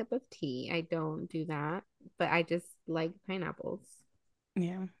not my cup of tea. I don't do that, but I just like pineapples.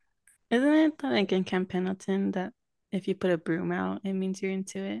 Yeah. Isn't it like in Camp Pendleton that if you put a broom out, it means you're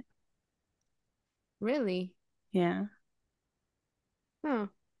into it? Really? Yeah. Oh,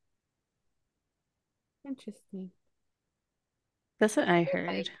 interesting. That's what I Like,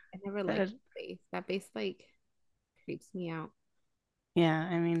 heard. I never liked But the base. That base like creeps me out. yeah,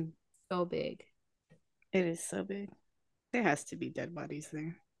 I mean, So big. it is so big. There has to be dead bodies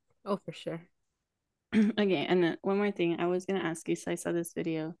there. Oh, for sure. Okay, and then one more thing I was gonna ask you. So I saw this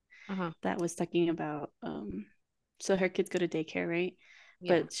video Uh-huh. that was talking about so her kids go to daycare, right?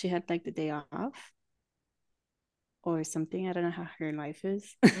 Yeah. But she had like the day off or something. I don't know how her life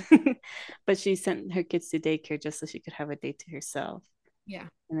is. Mhm. But she sent her kids to daycare just so she could have a day to herself. Yeah.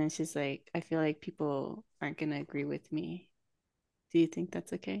 And then she's like, I feel like people aren't gonna agree with me. Do you think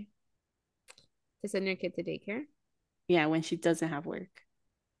that's okay? To send your kid to daycare? Yeah, when she doesn't have work.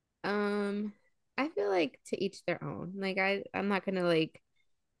 Um, I feel like to each their own. Like I'm not gonna like,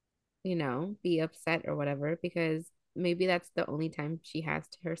 be upset or whatever because maybe that's the only time she has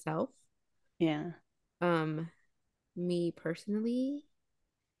to herself. Yeah. Um, me personally,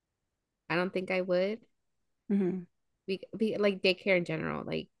 I don't think I would. Mm-hmm. Be like daycare in general.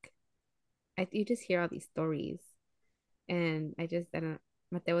 Like you just hear all these stories, and I don't.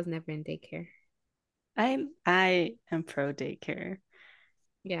 Mateo was never in daycare. I am pro daycare.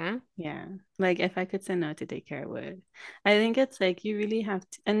 Yeah. Yeah. Like if I could say no to daycare, I would. I think it's like you really have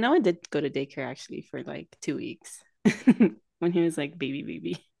to, and Noah did go to daycare actually for like 2 weeks when he was like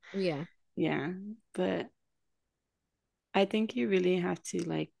baby. Yeah. Yeah. But I think you really have to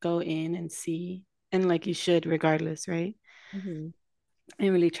like go in and see, and like you should regardless, right? Hmm.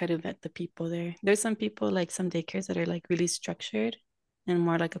 And really try to vet the people there. There's some people like some daycares that are like really structured and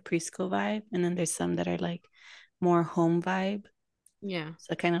more like a preschool vibe. And then there's some that are like more home vibe. Yeah.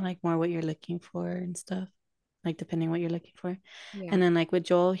 So kind of like more what you're looking for and stuff, like depending what you're looking for. Yeah. And then like with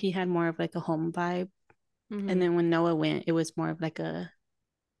Joel, he had more of like a home vibe. And Hmm. then when Noah went, it was more of like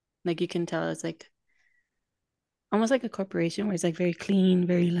like you can tell it's like almost like a corporation where it's like very clean,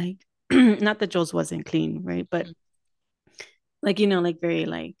 very like, not that Joel's wasn't clean, right? But like, like very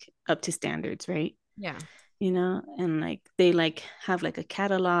like up to standards, right? Yeah. And like they like have like a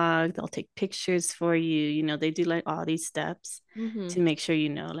catalog, they'll take pictures for you, they do like all these steps Hmm. to make sure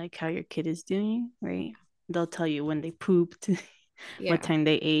like how your kid is doing, right? They'll tell you when they pooped. what Yeah. time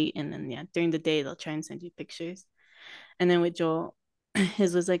they ate, and then yeah, during the day they'll try and send you pictures. And then with Joel,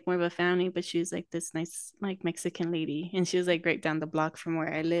 his was like more of a family, but she was like this nice like Mexican lady, and she was like right down the block from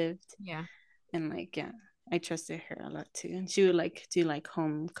where I lived, Yeah. and like yeah, I trusted her a lot too, and she would like do like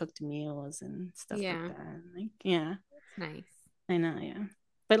home cooked meals and stuff like Yeah. that. And, like yeah, That's nice. I know, yeah,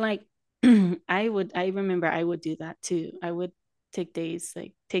 but like I remember I would do that too. I would take days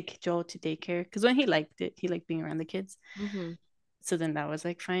like take Joel to daycare because when he liked it, he liked being around the kids. Mm-hmm. So then that was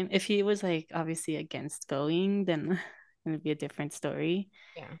like fine. If he was like obviously against going, then it would be a different story.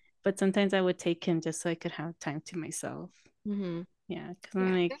 Yeah. But sometimes I would take him just so I could have time to myself. Mm-hmm. Yeah, because Yeah.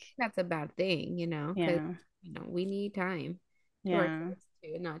 I'm I like, don't think that's a bad thing, because yeah, we need time to yeah, ourselves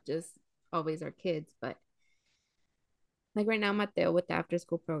too, not just always our kids, but like right now, Mateo with the after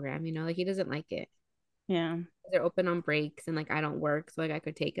school program, like he doesn't like it. yeah, They're open on breaks and like I don't work, so like I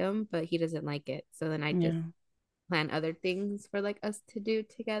could take him, but he doesn't like it. So then I just yeah, plan other things for like us to do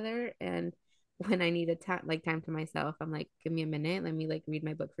together. And when I need time to myself, I'm like, give me a minute, let me like read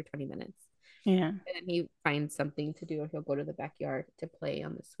my book for 20 minutes. yeah. And then he finds something to do, or he'll go to the backyard to play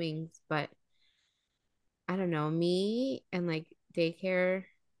on the swings. But I don't know, me and like daycare.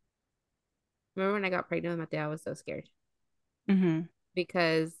 Remember when I got pregnant with Mateo, I was so scared Mm-hmm.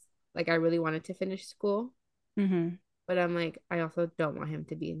 because like I really wanted to finish school. Mm-hmm. But I'm like, I also don't want him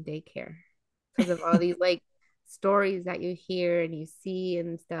to be in daycare because of all these like stories that you hear and you see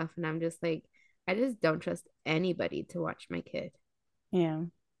and stuff. And I'm just like, I just don't trust anybody to watch my kid, Yeah.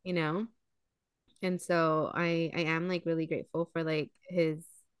 you know? And so I am like really grateful for like his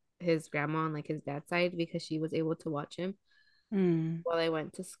grandma on like his dad's side because she was able to watch him Mm. while I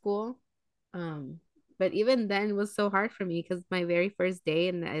went to school. Um, but even then it was so hard for me because my very first day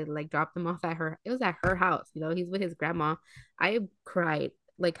and I like dropped him off at her. It was at her house, he's with his grandma. I cried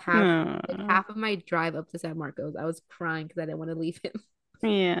like Oh, half of my drive up to San Marcos. I was crying because I didn't want to leave him.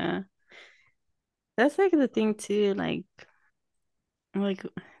 yeah. That's like the thing too, like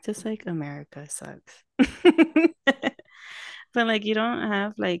just like America sucks. But like you don't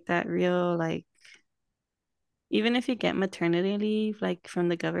have like that real like even if you get maternity leave like from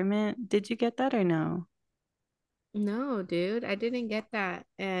the government, did you get that or no? No, dude, I didn't get that.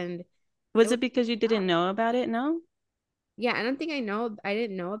 And it Was was it because you didn't know about it? No? yeah, I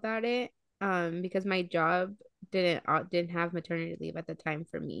didn't know about it because my job didn't have maternity leave at the time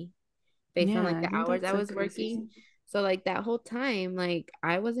for me based on Yeah, like I the think hours that's I so was working. crazy. So like that whole time like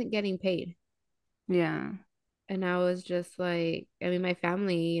I wasn't getting paid. Yeah. And I was just like, I mean, my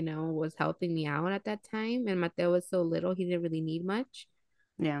family, was helping me out at that time. And Mateo was so little, he didn't really need much.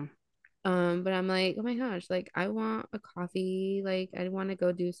 Yeah. But I'm like, oh my gosh, like I want a coffee, like I want to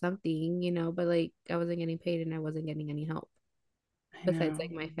go do something, but like I wasn't getting paid and I wasn't getting any help I besides know.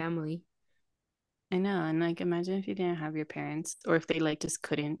 like my family. I know. And like imagine if you didn't have your parents or if they like just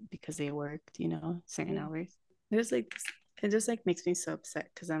couldn't because they worked, certain Yeah. hours. There's like it just like makes me so upset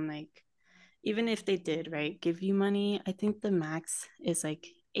because I'm like, even if they did, right, give you money, I think the max is like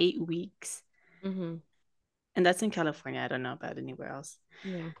 8 weeks. Mm-hmm. And that's in California. I don't know about anywhere else.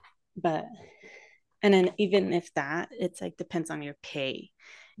 Yeah. But and then even if that, it's like depends on your pay,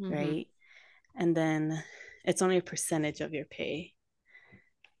 Mm-hmm. right? And then it's only a percentage of your pay.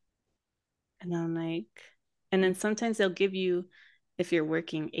 And I'm like, and then sometimes they'll give you if you're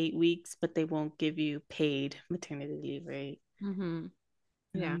working 8 weeks, but they won't give you paid maternity leave, right? Mm-hmm.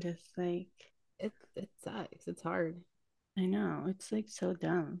 And Yeah. I'm just like, It sucks. It's hard. I know, it's like so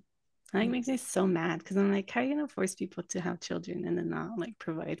dumb. Like Yeah. makes me so mad because I'm like, how are you gonna force people to have children and then not like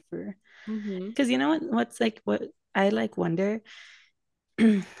provide for? Mm-hmm. Because you know what's like what I like wonder.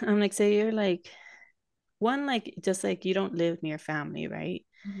 I'm like, say you're like one like just like you don't live near family, right?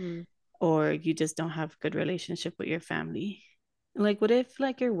 Mm-hmm. Or you just don't have good relationship with your family. Like, what if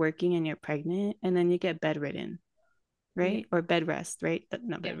like you're working and you're pregnant and then you get bedridden, Yeah. right? Or bed rest, right?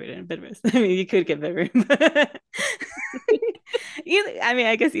 Not Yeah. bedridden, bed rest. I mean, you could get bedridden. I mean,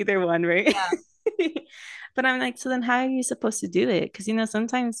 I guess either one, right? Yeah. But I'm like, so then how are you supposed to do it? Because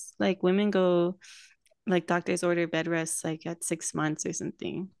sometimes like women go like doctors order bed rest like at 6 months or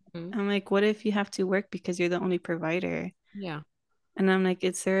something. Mm-hmm. I'm like, what if you have to work because you're the only provider? Yeah. And I'm like,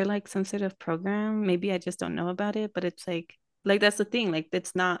 is there like some sort of program? Maybe I just don't know about it, but it's like that's the thing. Like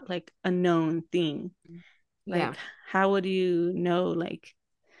it's not like a known thing. Yeah. Like how would you know? Like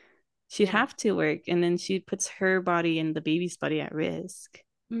she'd Yeah. have to work, and then she puts her body and the baby's body at risk.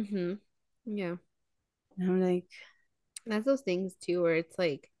 Mm-hmm. Yeah. And I'm like, That's those things too where it's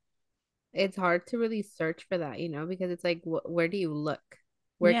like it's hard to really search for that, because it's like where do you look?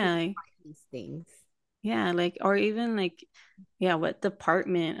 Where can you yeah, find these things? yeah, like or even like, yeah, what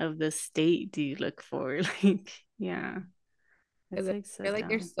department of the state do you look for? Like, yeah, Because It's I like so feel like dumb.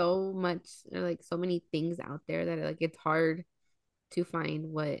 there's so much, or like so many things out there that like it's hard to find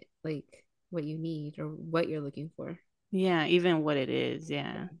what you need or what you're looking for. Yeah, even what it is.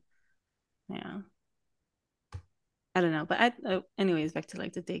 Yeah. Yeah. I don't know. But anyways, back to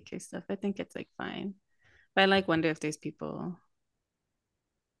like the daycare stuff. I think it's like fine. But I like wonder if there's people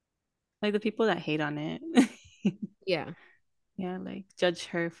like the people that hate on it. Yeah. Yeah, like judge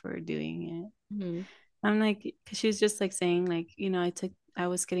her for doing it. Hmm. I'm like, because she was just like saying, like, I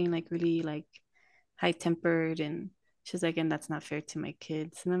was getting like really like high tempered, and she's like, and that's not fair to my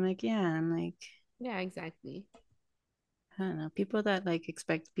kids. And I'm like, yeah, I'm like, Yeah, exactly. I don't know, people that like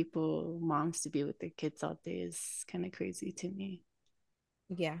expect moms to be with their kids all day is kind of crazy to me.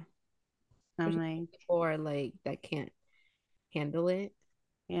 Yeah. I'm Especially like, people are like that can't handle it.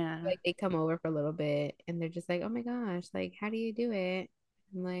 yeah, Like they come over for a little bit and they're just like, oh my gosh, like how do you do it?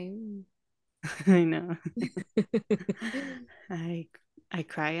 I'm like, I know. I I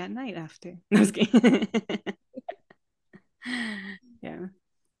cry at night after. No, I was kidding. Yeah,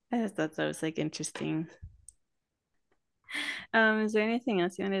 I just thought that was like interesting. Is there anything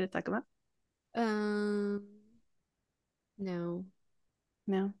else you wanted to talk about? um, no,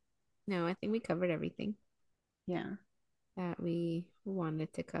 No. no, I think we covered everything Yeah. that we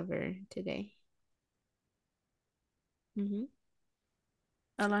wanted to cover today. Hmm.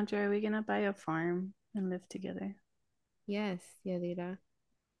 Alondra, are we gonna buy a farm and live together? Yes, Yadira,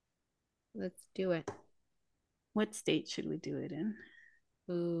 let's do it. What state should we do it in?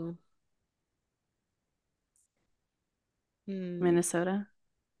 Ooh. Hmm. Minnesota?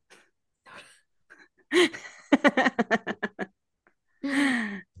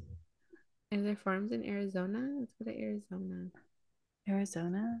 Are there farms in Arizona? Let's go to Arizona.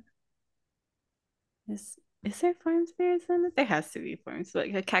 Arizona? Is there farms in Arizona? There has to be farms.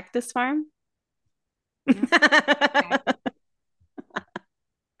 Like a cactus farm? No. Okay.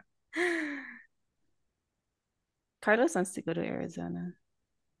 Carlos wants to go to Arizona.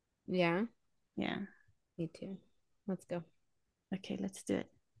 Yeah, Yeah. me too. Let's go. Okay, let's do it.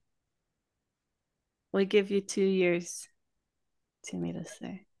 We'll give you 2 years to meet us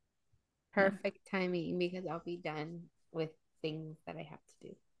there. Yeah. Perfect timing because I'll be done with things that I have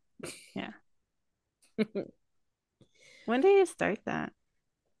to Yeah. do. When do you start that?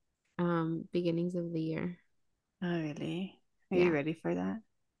 Beginnings of the year. Oh, really? Are you Yeah, ready for that?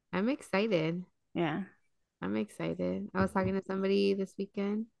 I'm excited. Yeah. I'm excited. I was talking to somebody this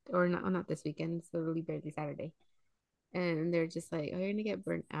weekend, or not, well, not this weekend, it's literally barely Saturday. And they're just like, oh, you're gonna get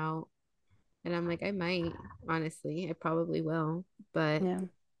burnt out. And I'm like, I might, honestly, I probably will, but Yeah.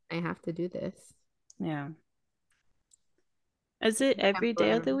 I have to do this. Yeah. Is it every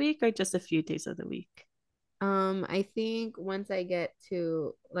day of the Temporarily. week or just a few days of the week? I think once I get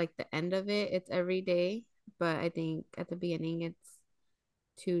to like the end of it, it's every day, but I think at the beginning it's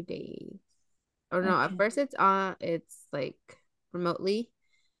 2 days. Or no, at Okay. first it's like remotely,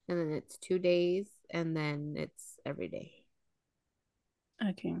 and then it's 2 days, and then it's every day.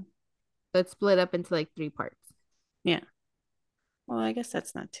 Okay. So it's split up into like three parts. Yeah. Well, I guess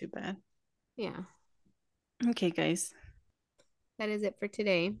that's not too bad. Yeah, Okay, guys. that is it for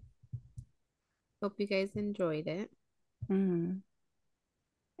today. Hope you guys enjoyed it. Mm.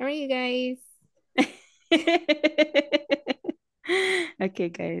 All right, you guys. Okay,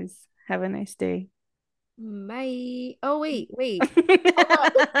 guys. Have a nice day. Bye. Oh, wait.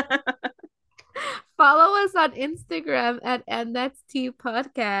 Hold on. Follow us on Instagram at and that's Tea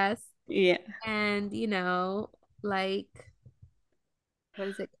Podcast. Yeah. And like what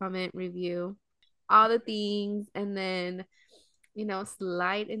is it? Comment, review, all the things, and then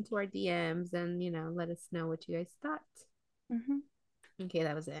slide into our DMs and let us know what you guys thought. Mhm. Okay,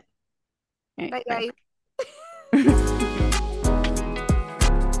 that was it. All Bye, right, guys. bye.